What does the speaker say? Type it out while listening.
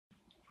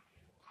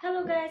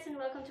Hello guys and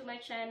welcome to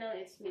my channel.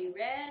 It's me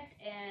Red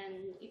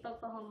and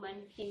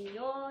ipagpahumanhin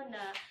nyo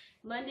na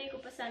Monday ko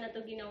pa sana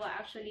ito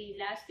ginawa. Actually,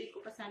 last week ko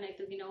pa sana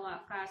ito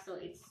ginawa kaso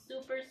it's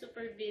super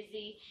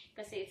busy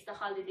kasi it's the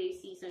holiday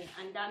season.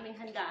 Ang daming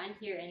handaan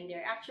here and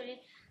there.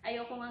 Actually,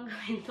 ayoko nga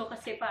gawin to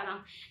kasi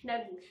parang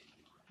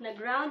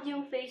nag-round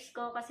yung face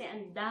ko kasi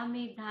ang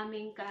daming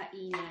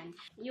kainan.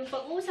 Yung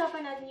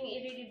pag-uusapan natin yung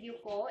i-review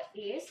ko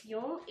is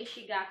yung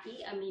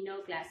Ishigaki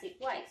Amino Classic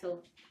White.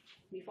 So,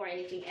 before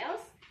anything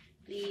else,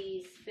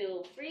 please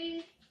feel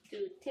free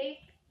to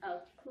take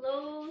a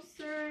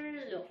closer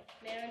look.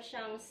 Meron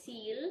siyang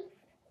seal,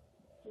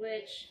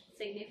 which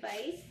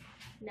signifies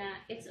na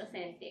it's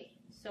authentic.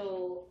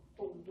 So,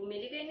 kung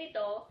bumili kayo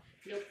nito,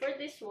 look for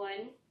this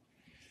one,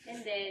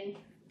 and then,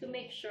 to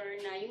make sure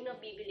na yung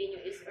nabibili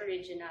nyo is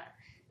original.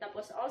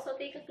 Tapos, also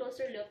take a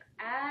closer look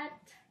at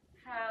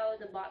how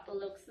the bottle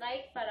looks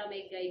like para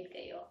may guide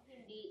kayo.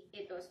 Hindi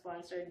ito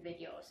sponsored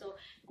video. So,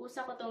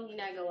 kusa ko tong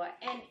ginagawa.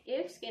 And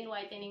if skin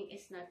whitening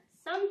is not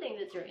something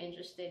that you're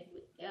interested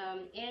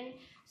in,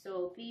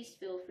 so please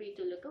feel free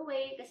to look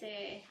away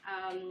kasi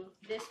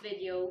this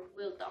video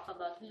will talk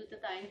about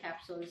glutathione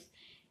capsules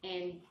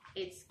and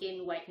its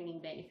skin whitening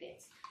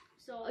benefits.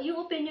 So, yung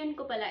opinion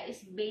ko pala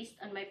is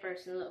based on my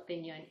personal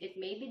opinion. It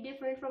may be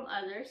different from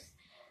others,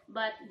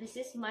 but this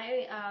is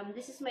my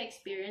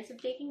experience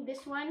of taking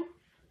this one.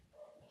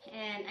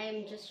 And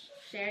I'm just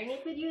sharing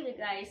it with you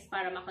guys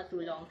para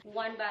makatulong.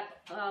 One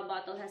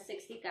bottle has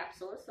 60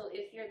 capsules. So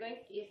if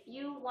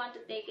you want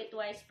to take it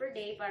twice per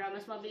day para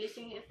mas mabilis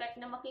yung effect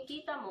na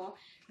makikita mo,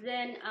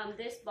 then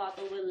this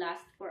bottle will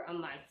last for a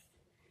month.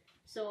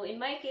 So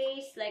in my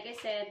case, like I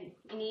said,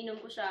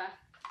 iniinom ko siya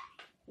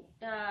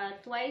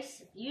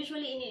twice.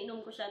 Usually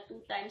iniinom ko siya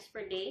 2 times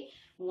per day.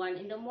 One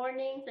in the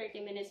morning, 30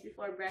 minutes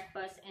before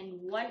breakfast,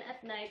 and one at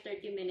night,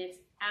 30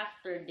 minutes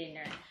after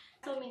dinner.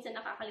 So, minsan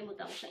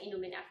nakakalimutan ko siyang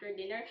inumin after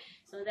dinner.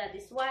 So, that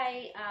is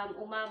why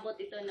umabot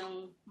ito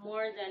ng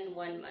more than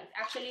 1 month.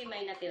 Actually,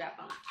 may natira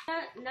pang.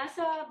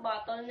 Nasa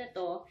bottle na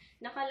to,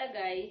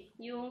 nakalagay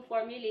yung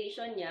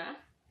formulation niya.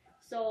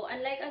 So,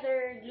 unlike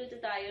other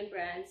glutathione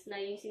brands na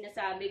yung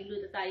sinasabi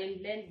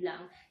glutathione blend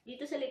lang,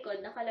 dito sa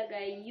likod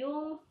nakalagay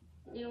yung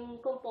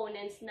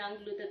components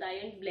ng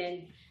glutathione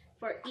blend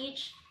for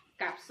each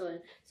capsule.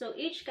 So,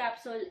 each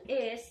capsule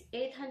is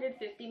 850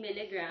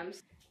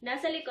 milligrams.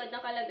 Nasa likod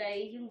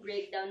nakalagay yung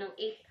breakdown ng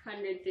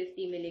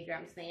 850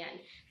 milligrams na yan.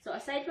 So,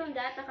 aside from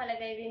that,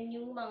 nakalagay rin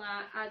yung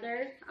mga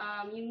other,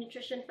 yung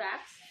nutrition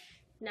facts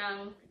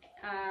ng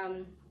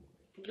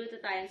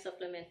glutathione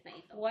supplement na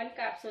ito. One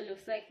capsule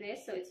looks like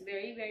this, so it's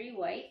very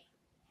white.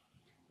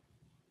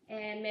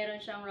 And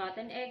meron siyang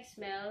rotten egg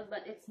smell,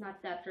 but it's not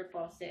that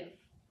repulsive.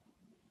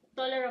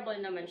 Tolerable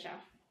naman siya.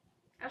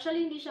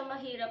 Actually, hindi siya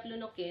mahirap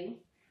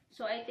lunukin.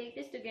 So, I take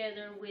this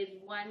together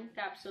with 1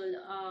 capsule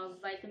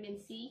of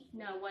vitamin C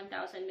na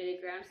 1,000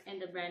 milligrams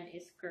and the brand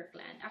is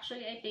Kirkland.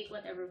 Actually, I take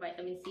whatever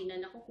vitamin C na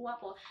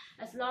nakukuha ko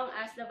as long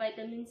as the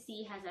vitamin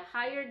C has a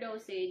higher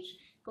dosage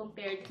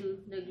compared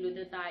to the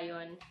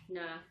glutathione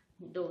na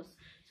dose.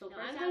 So,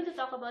 I'm going to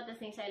talk about the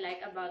things I like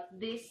about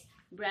this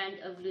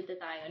brand of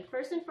glutathione.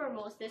 First and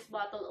foremost, this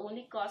bottle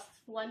only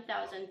costs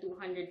 1,200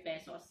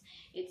 pesos.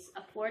 It's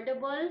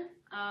affordable.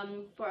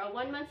 For a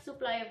 1-month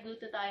supply of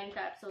glutathione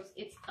capsules,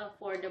 it's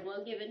affordable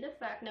given the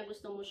fact na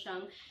gusto mo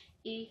siyang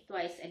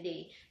twice a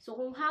day. So,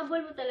 kung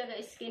habol mo talaga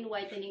is skin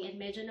whitening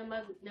and medyo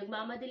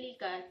nagmamadali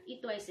ka,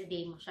 twice a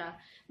day mo siya.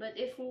 But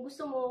if kung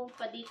gusto mo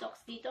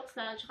pa-detox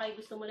lang, tsaka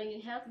gusto mo lang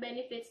yung health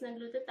benefits ng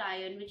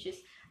glutathione, which is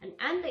an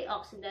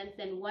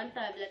antioxidant, then 1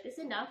 tablet is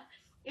enough.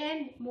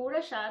 And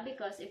mura siya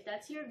because if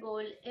that's your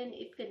goal, and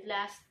it could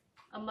last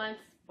a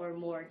month or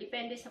more.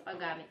 Depende sa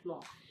paggamit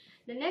mo.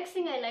 The next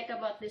thing I like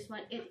about this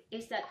one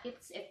is that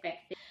it's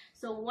effective.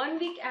 So,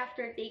 1 week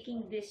after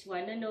taking this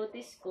one,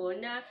 na-notice ko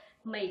na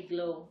may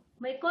glow.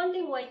 May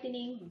konting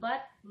whitening,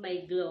 but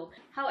may glow.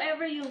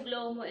 However, yung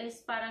glow mo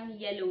is parang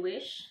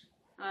yellowish,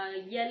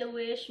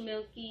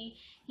 milky,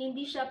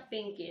 hindi siya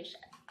pinkish.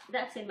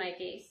 That's in my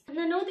case.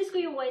 Na-notice ko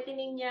yung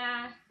whitening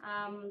niya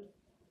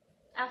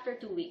after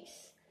 2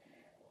 weeks.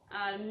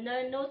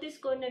 Na-notice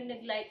ko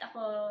nag-light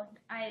ako,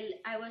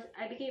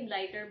 I became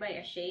lighter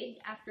by a shade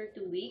after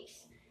 2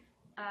 weeks.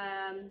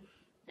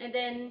 And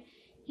then,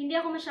 hindi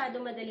ako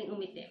masyado madaling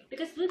umitim.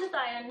 Because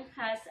glutathione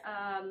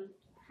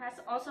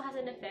also has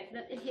an effect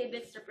that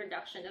inhibits the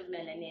production of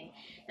melanin.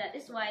 That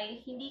is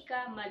why, hindi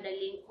ka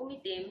madaling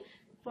umitim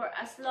for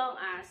as long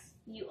as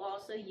you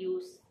also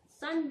use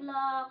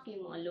sunblock,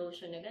 yung mga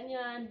lotion na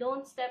ganyan.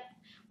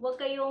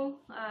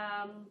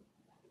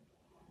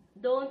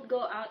 Don't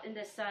go out in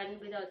the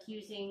sun without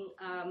using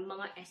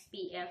mga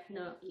SPF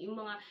na yung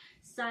mga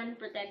sun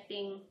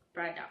protecting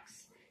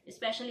products.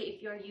 Especially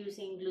if you're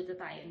using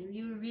glutathione.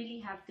 You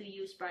really have to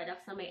use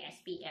products na may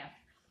SPF.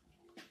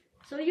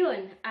 So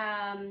yun,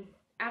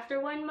 after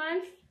 1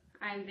 month,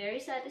 I'm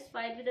very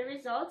satisfied with the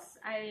results.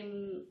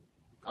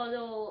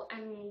 Although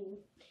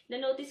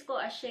na-notice ko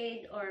a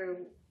shade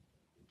or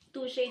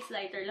 2 shades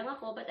lighter lang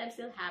ako, but I'm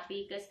still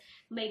happy because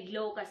may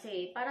glow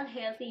kasi. Parang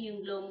healthy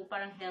yung glow mo,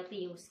 parang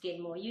healthy yung skin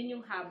mo. Yun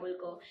yung habol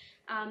ko.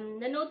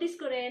 Na-notice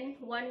ko rin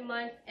 1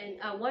 month and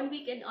 1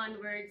 week and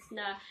onwards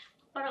na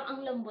parang ang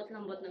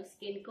lambot-lambot ng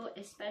skin ko,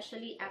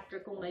 especially after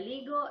kong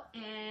maligo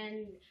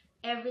and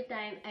every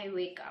time I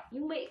wake up.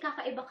 Yung may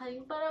kakaiba ka,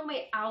 yung parang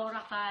may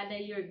aura ka na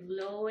you're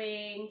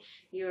glowing,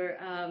 you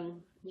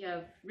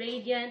have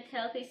radiant,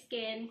 healthy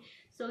skin.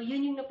 So,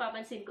 yun yung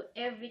napapansin ko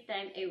every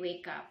time I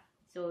wake up.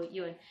 So,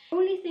 yun.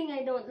 Only thing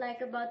I don't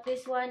like about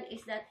this one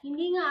is that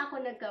hindi nga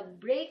ako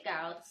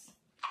nagka-breakouts,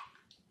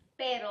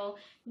 pero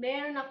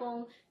meron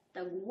akong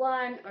tag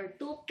 1 or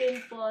 2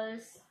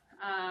 pimples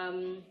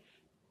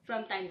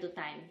from time to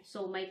time.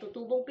 So, may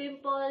tutubong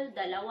pimple, 2,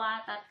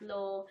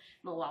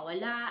 3,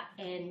 mawawala,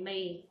 and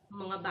may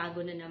mga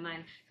bago na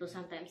naman. So,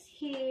 sometimes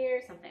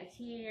here,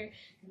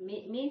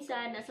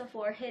 minsan nasa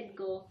forehead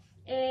ko,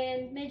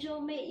 and medyo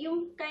may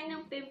yung kind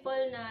ng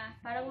pimple na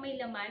parang may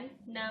laman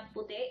na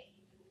puti.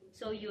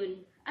 So,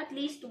 yun. At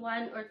least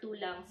 1 or 2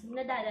 lang. So,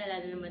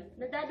 nadadala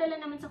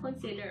naman sa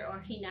concealer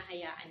or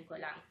hinahayaan ko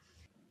lang.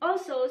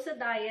 Also, sa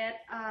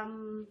diet,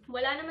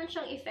 wala naman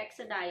siyang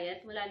effect sa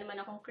diet. Wala naman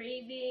akong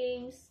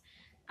cravings.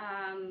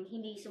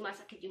 Hindi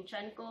sumasakit yung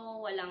tiyan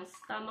ko. Walang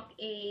stomach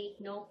ache,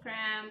 no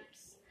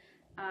cramps,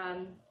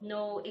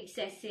 no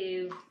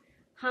excessive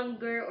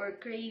hunger or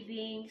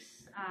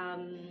cravings.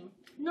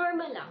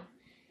 Normal lang.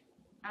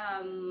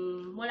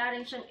 Wala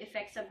rin siyang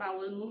effect sa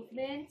bowel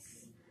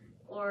movements.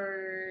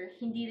 Or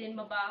hindi rin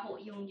mabaho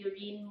yung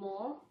urine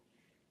mo.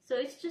 So,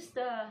 it's just,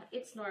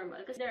 it's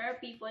normal. Kasi there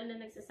are people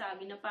na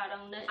nagsasabi na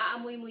parang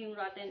naaamoy mo yung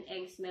rotten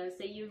egg smell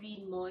sa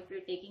urine mo if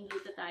you're taking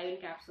glutathione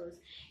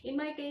capsules. In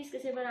my case,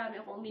 kasi marami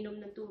ako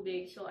uminom ng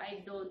tubig, so I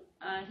don't,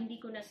 hindi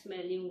ko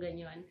na-smell yung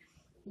ganyan.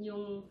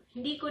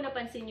 Hindi ko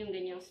napansin yung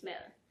ganyang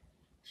smell.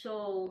 So,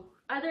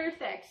 other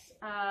effects,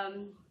 I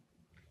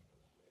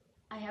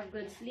have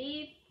good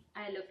sleep,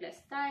 I look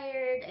less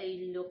tired,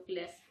 I look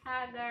less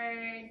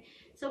haggard.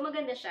 So,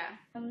 maganda siya.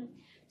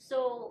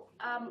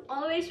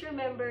 Always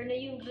remember na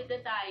yung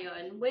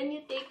glutathione, when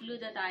you take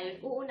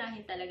glutathione,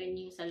 uunahin talaga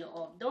niyo yung sa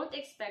loob. Don't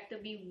expect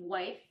to be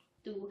white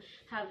to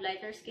have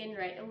lighter skin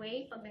right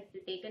away pag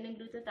nag-take ka ng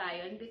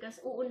glutathione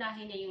because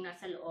uunahin niya yung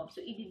nasa loob.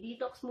 So,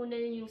 i-detox muna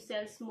yung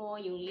cells mo,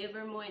 yung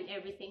liver mo, and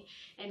everything.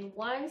 And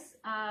once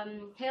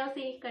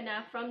healthy ka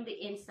na from the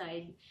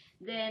inside,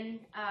 then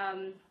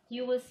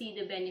you will see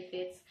the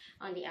benefits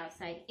on the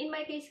outside. In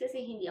my case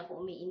kasi, hindi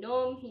ako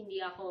umiinom,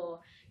 hindi ako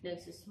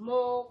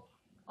nagsusmoke.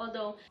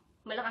 Although,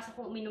 malakas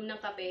ako uminom ng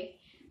kape.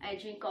 I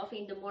drink coffee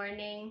in the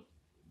morning,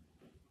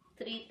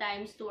 2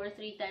 or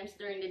 3 times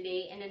during the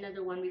day, and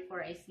another one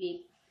before I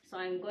sleep. So,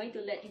 I'm going to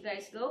let you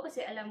guys go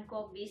kasi alam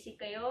ko busy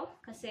kayo.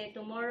 Kasi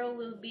tomorrow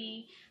will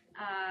be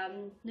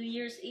New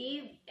Year's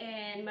Eve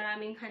and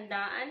maraming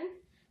handaan.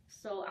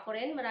 So, ako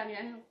rin, marami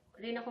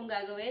rin akong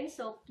gagawin.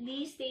 So,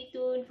 please stay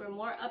tuned for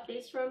more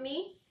updates from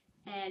me.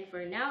 And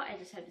for now, I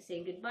just have to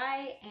say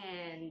goodbye.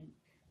 And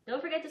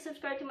don't forget to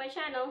subscribe to my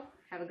channel.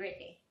 Have a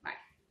great day. Bye.